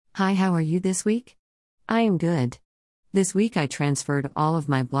Hi, how are you this week? I am good. This week I transferred all of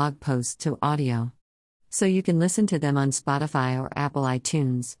my blog posts to audio. So you can listen to them on Spotify or Apple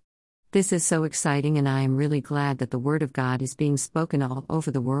iTunes. This is so exciting, and I am really glad that the Word of God is being spoken all over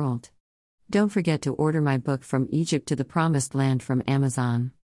the world. Don't forget to order my book From Egypt to the Promised Land from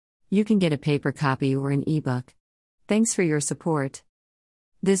Amazon. You can get a paper copy or an ebook. Thanks for your support.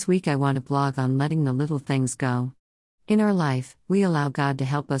 This week I want to blog on letting the little things go. In our life, we allow God to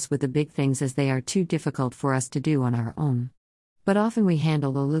help us with the big things as they are too difficult for us to do on our own. But often we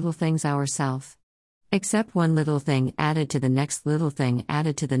handle the little things ourselves. Except one little thing added to the next little thing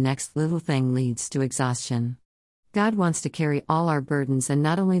added to the next little thing leads to exhaustion. God wants to carry all our burdens, and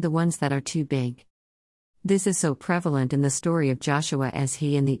not only the ones that are too big. This is so prevalent in the story of Joshua as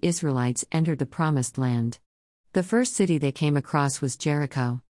he and the Israelites entered the Promised Land. The first city they came across was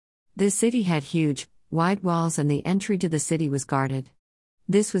Jericho. This city had huge, wide walls, and the entry to the city was guarded.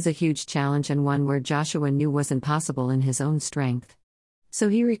 This was a huge challenge, and one where Joshua knew wasn't possible in his own strength. So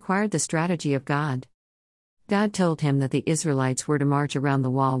he required the strategy of God. God told him that the Israelites were to march around the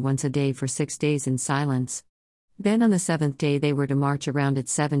wall once a day for 6 days in silence. Then on the 7th day they were to march around it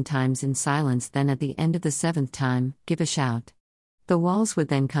 7 times in silence. Then at the end of the 7th time, give a shout. The walls would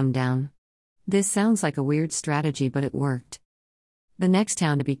then come down. This sounds like a weird strategy, but it worked. The next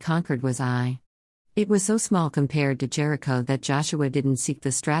town to be conquered was Ai. It was so small compared to Jericho that Joshua didn't seek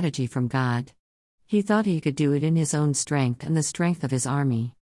the strategy from God. He thought he could do it in his own strength and the strength of his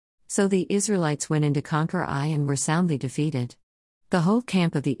army. So the Israelites went in to conquer Ai and were soundly defeated. The whole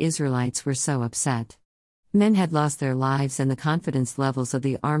camp of the Israelites were so upset. Men had lost their lives and the confidence levels of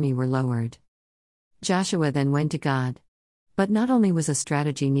the army were lowered. Joshua then went to God. But not only was a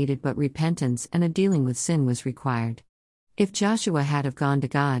strategy needed, but repentance and a dealing with sin was required. If Joshua had have gone to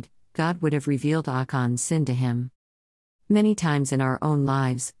God, God would have revealed Achan's sin to him. Many times in our own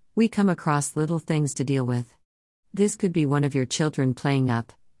lives, we come across little things to deal with. This could be one of your children playing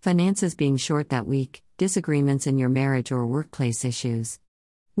up, finances being short that week, disagreements in your marriage, or workplace issues.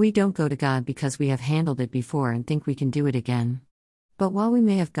 We don't go to God because we have handled it before and think we can do it again. But while we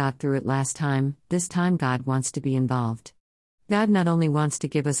may have got through it last time, this time God wants to be involved. God not only wants to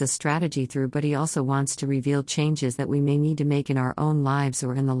give us a strategy through, but He also wants to reveal changes that we may need to make in our own lives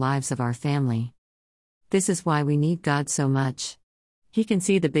or in the lives of our family. This is why we need God so much. He can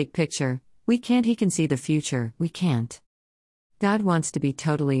see the big picture. We can't. He can see the future. We can't. God wants to be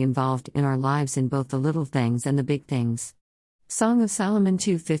totally involved in our lives in both the little things and the big things. Song of Solomon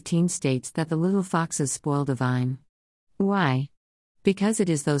 2:15 states that the little foxes spoil the vine. Why? Because it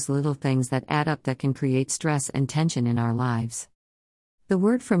is those little things that add up that can create stress and tension in our lives. The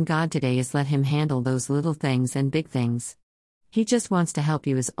word from God today is let Him handle those little things and big things. He just wants to help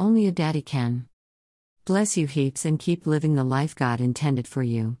you as only a daddy can. Bless you heaps, and keep living the life God intended for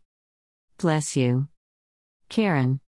you. Bless you. Karen.